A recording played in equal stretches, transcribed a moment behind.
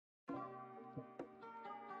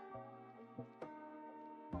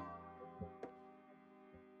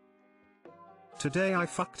Today I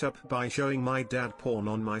fucked up by showing my dad porn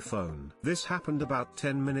on my phone. This happened about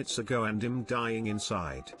 10 minutes ago and I'm dying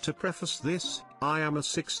inside. To preface this, I am a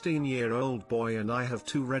 16-year-old boy and I have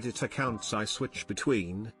two Reddit accounts I switch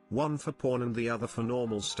between, one for porn and the other for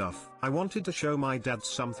normal stuff. I wanted to show my dad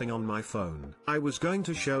something on my phone. I was going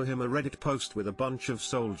to show him a Reddit post with a bunch of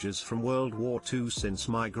soldiers from World War II since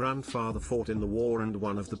my grandfather fought in the war and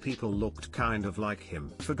one of the people looked kind of like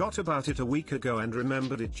him. Forgot about it a week ago and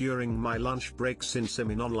remembered it during my lunch break since I'm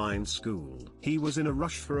in online school. He was in a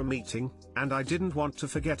rush for a meeting, and I didn't want to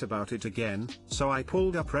forget about it again, so I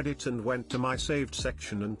pulled up Reddit and went to my saved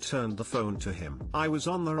section and turned the phone to him. I was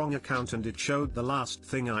on the wrong account and it showed the last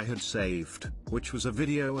thing I had saved, which was a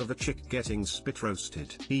video of a chick getting spit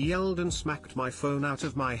roasted. He yelled and smacked my phone out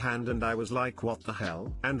of my hand and I was like, what the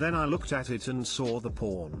hell? And then I looked at it and saw the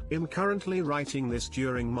porn. I'm currently writing this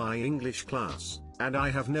during my English class, and I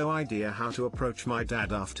have no idea how to approach my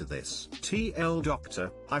dad after this. TL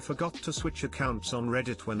Doctor, I forgot to switch accounts on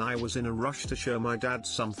Reddit when I was in a rush to show my dad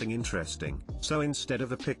something interesting, so instead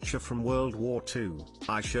of a picture from World War II,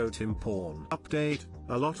 I showed him porn. Update,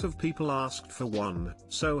 a lot of people asked for one,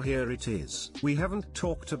 so here it is. We haven't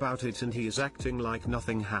talked about it and he is acting like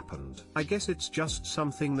nothing happened. I guess it's just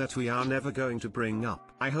something that we are never going to bring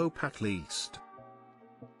up. I hope at least.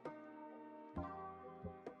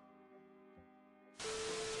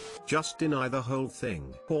 Just deny the whole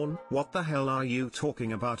thing. Porn? What the hell are you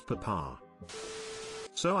talking about, Papa?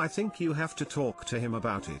 So I think you have to talk to him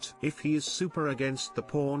about it. If he is super against the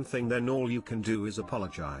porn thing, then all you can do is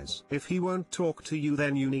apologize. If he won't talk to you,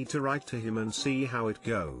 then you need to write to him and see how it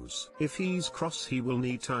goes. If he's cross, he will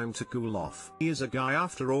need time to cool off. He is a guy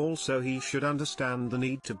after all, so he should understand the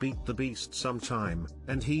need to beat the beast sometime,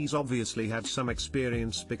 and he's obviously had some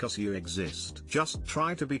experience because you exist. Just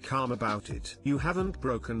try to be calm about it. You haven't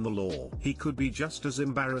broken the law. He could be just as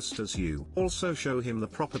embarrassed as you. Also show him the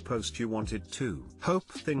proper post you wanted to. Hope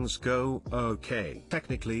things go okay.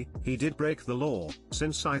 Technically, he did break the law,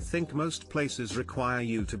 since I think most places require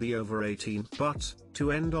you to be over 18. But,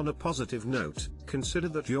 to end on a positive note, consider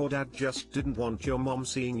that your dad just didn't want your mom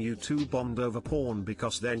seeing you two bond over porn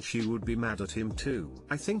because then she would be mad at him too.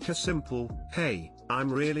 I think a simple, hey,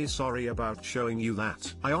 I'm really sorry about showing you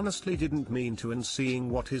that. I honestly didn't mean to, and seeing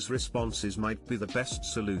what his response is might be the best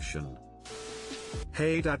solution.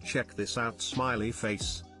 Hey dad, check this out, smiley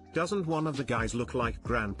face. Doesn't one of the guys look like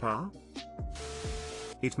Grandpa?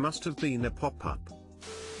 It must have been a pop-up.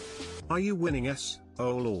 Are you winning? Yes,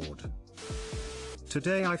 oh lord.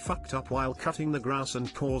 Today I fucked up while cutting the grass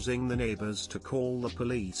and causing the neighbors to call the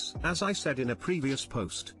police. As I said in a previous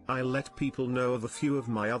post, I let people know of a few of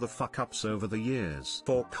my other fuck-ups over the years.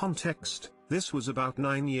 For context, this was about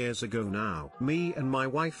 9 years ago now. Me and my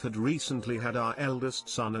wife had recently had our eldest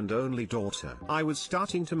son and only daughter. I was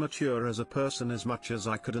starting to mature as a person as much as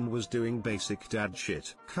I could and was doing basic dad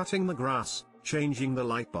shit. Cutting the grass, changing the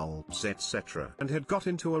light bulbs, etc. and had got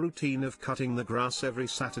into a routine of cutting the grass every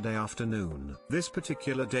Saturday afternoon. This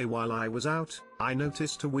particular day while I was out, I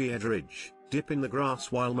noticed a weird ridge, dip in the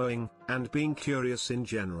grass while mowing, and being curious in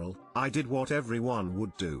general, I did what everyone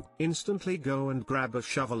would do. Instantly go and grab a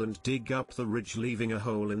shovel and dig up the ridge, leaving a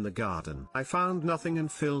hole in the garden. I found nothing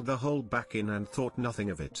and filled the hole back in and thought nothing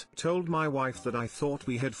of it. Told my wife that I thought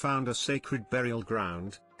we had found a sacred burial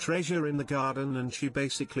ground, treasure in the garden, and she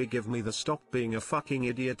basically gave me the stop being a fucking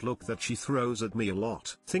idiot look that she throws at me a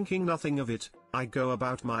lot. Thinking nothing of it, I go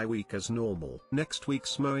about my week as normal. Next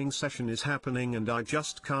week's mowing session is happening and I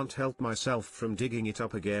just can't help myself from digging it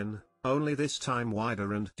up again, only this time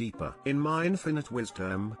wider and deeper. In my infinite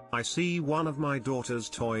wisdom, I see one of my daughter's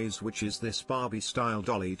toys, which is this Barbie-style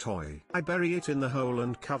dolly toy. I bury it in the hole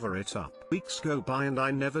and cover it up. Weeks go by and I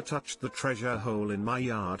never touched the treasure hole in my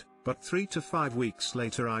yard. But 3 to 5 weeks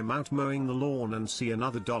later I'm out mowing the lawn and see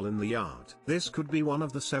another doll in the yard. This could be one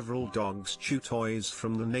of the several dog's chew toys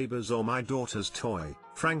from the neighbors or my daughter's toy.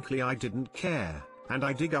 Frankly, I didn't care, and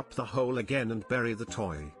I dig up the hole again and bury the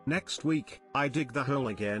toy. Next week, I dig the hole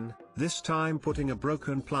again, this time putting a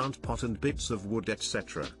broken plant pot and bits of wood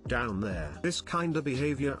etc. down there. This kinda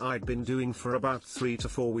behavior I'd been doing for about 3 to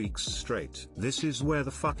 4 weeks straight. This is where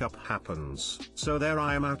the fuck up happens. So there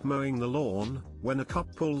I am out mowing the lawn, when a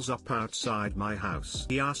cop pulls up outside my house.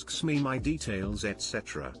 He asks me my details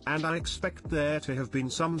etc. and I expect there to have been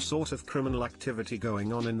some sort of criminal activity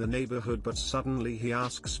going on in the neighborhood, but suddenly he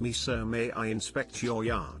asks me, "Sir, may I inspect your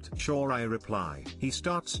yard?" Sure, I reply. He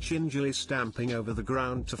starts gingerly stamping over the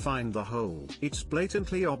ground to find the hole. It's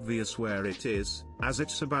blatantly obvious where it is, as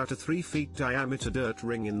it's about a 3 feet diameter dirt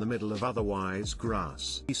ring in the middle of otherwise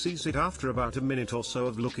grass. He sees it after about a minute or so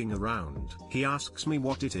of looking around. He asks me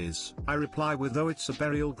what it is. I reply with "Oh, it's a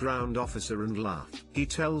burial ground, officer," and laugh. He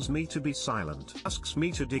tells me to be silent, asks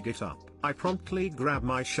me to dig it up. I promptly grab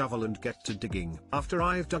my shovel and get to digging. After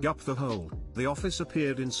I've dug up the hole, the officer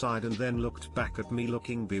peered inside and then looked back at me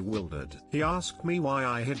looking bewildered. He asked me why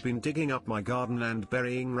I had been digging up my garden and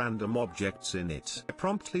burying random objects in it. I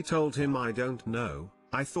promptly told him I don't know.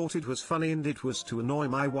 I thought it was funny and it was to annoy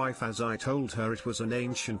my wife, as I told her it was an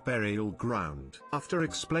ancient burial ground. After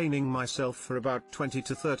explaining myself for about 20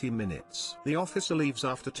 to 30 minutes, the officer leaves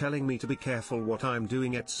after telling me to be careful what I'm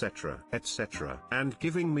doing, etc., etc., and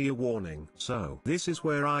giving me a warning. So, this is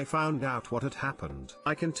where I found out what had happened.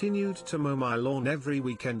 I continued to mow my lawn every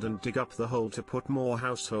weekend and dig up the hole to put more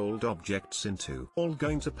household objects into. All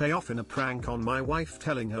going to pay off in a prank on my wife,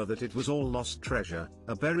 telling her that it was all lost treasure,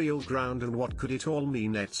 a burial ground, and what could it all mean,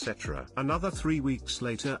 etc. Another 3 weeks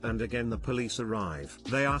later and again the police arrive.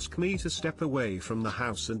 They ask me to step away from the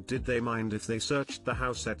house and did they mind if they searched the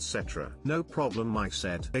house, etc. No problem, I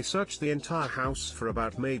said. They searched the entire house for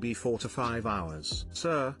about maybe 4 to 5 hours.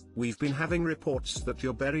 "Sir, we've been having reports that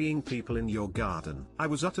you're burying people in your garden." I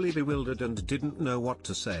was utterly bewildered and didn't know what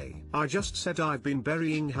to say. I just said I've been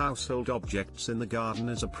burying household objects in the garden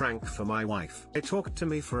as a prank for my wife. They talked to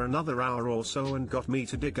me for another hour or so and got me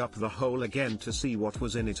to dig up the hole again to see what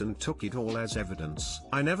was in it and took it all as evidence.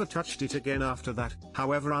 I never touched it again after that.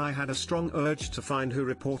 However, I had a strong urge to find who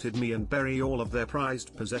reported me and bury all of their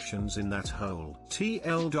prized possessions in that hole.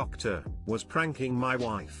 TL Doctor was pranking my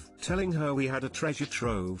wife, telling her we had a treasure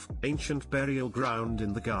trove, ancient burial ground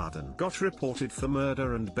in the garden. Got reported for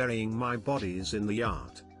murder and burying my bodies in the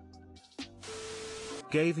yard.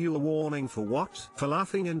 Gave you a warning for what? For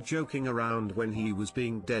laughing and joking around when he was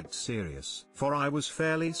being dead serious. For I was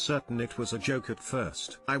fairly certain it was a joke at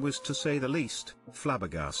first. I was, to say the least,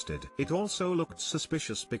 flabbergasted. It also looked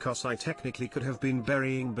suspicious because I technically could have been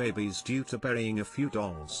burying babies due to burying a few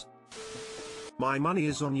dolls. My money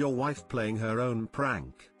is on your wife playing her own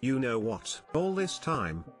prank. You know what? All this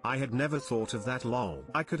time, I had never thought of that, lol.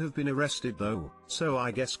 I could have been arrested though, so I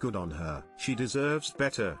guess good on her. She deserves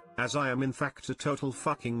better, as I am in fact a total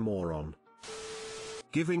fucking moron.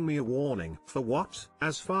 Giving me a warning. For what?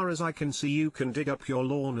 As far as I can see, you can dig up your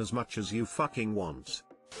lawn as much as you fucking want.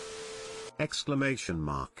 Exclamation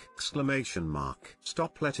mark. Exclamation mark.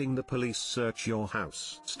 Stop letting the police search your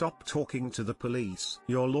house. Stop talking to the police.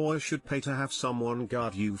 Your lawyer should pay to have someone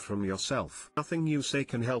guard you from yourself. Nothing you say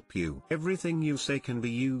can help you. Everything you say can be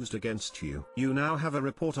used against you. You now have a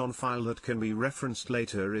report on file that can be referenced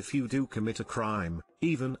later if you do commit a crime,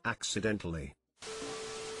 even accidentally.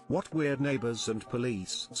 What weird neighbors and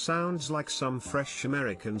police. Sounds like some fresh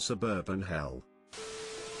American suburban hell.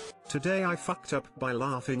 Today I fucked up by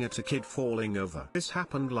laughing at a kid falling over. This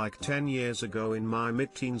happened like 10 years ago in my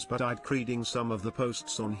mid-teens, but reading some of the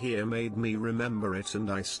posts on here made me remember it and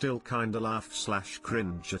I still kinda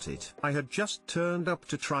laugh/cringe at it. I had just turned up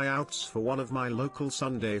to tryouts for one of my local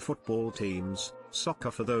Sunday football teams,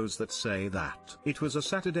 soccer for those that say that. It was a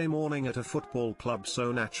Saturday morning at a football club,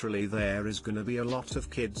 so naturally there is gonna be a lot of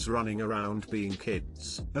kids running around being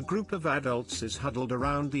kids. A group of adults is huddled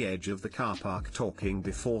around the edge of the car park talking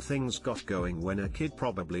before things got going when a kid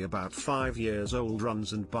probably about 5 years old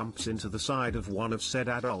runs and bumps into the side of one of said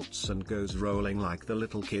adults and goes rolling like the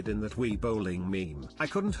little kid in that Wii bowling meme. I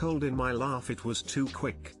couldn't hold in my laugh, it was too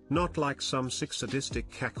quick. Not like some sick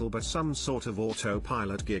sadistic cackle but some sort of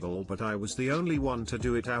autopilot giggle, but I was the only one to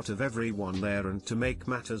do it out of everyone there, and to make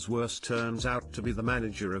matters worse turns out to be the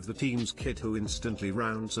manager of the team's kid who instantly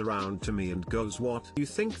rounds around to me and goes, "What? You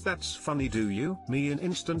think that's funny, do you?" Me in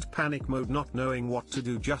instant panic mode, not knowing what to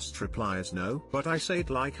do, just replies no, but I say it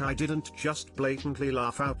like I didn't just blatantly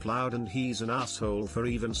laugh out loud, and he's an asshole for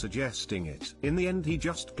even suggesting it. In the end he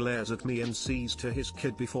just glares at me and sees to his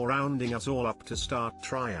kid before rounding us all up to start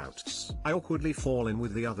tryouts. I awkwardly fall in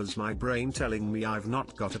with the others, my brain telling me I've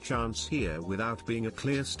not got a chance here without being a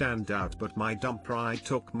clear standout, but my dumb pride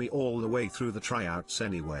took me all the way through the tryouts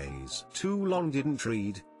anyways. Too long, didn't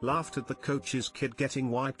read, laughed at the coach's kid getting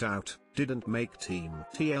wiped out, didn't make team.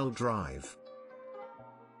 TL Drive.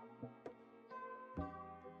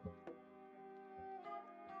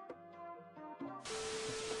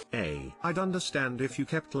 I'd understand if you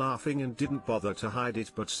kept laughing and didn't bother to hide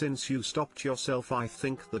it, but since you stopped yourself, I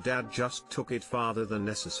think the dad just took it farther than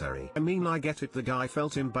necessary. I mean, I get it, the guy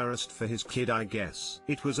felt embarrassed for his kid, I guess.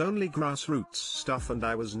 It was only grassroots stuff and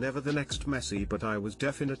I was never the next Messi, but I was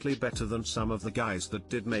definitely better than some of the guys that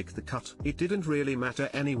did make the cut. It didn't really matter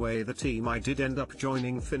anyway, the team I did end up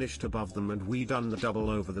joining finished above them and we done the double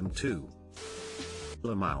over them too.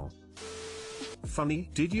 Lamau. Funny,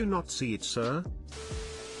 did you not see it, sir?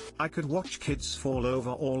 I could watch kids fall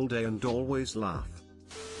over all day and always laugh.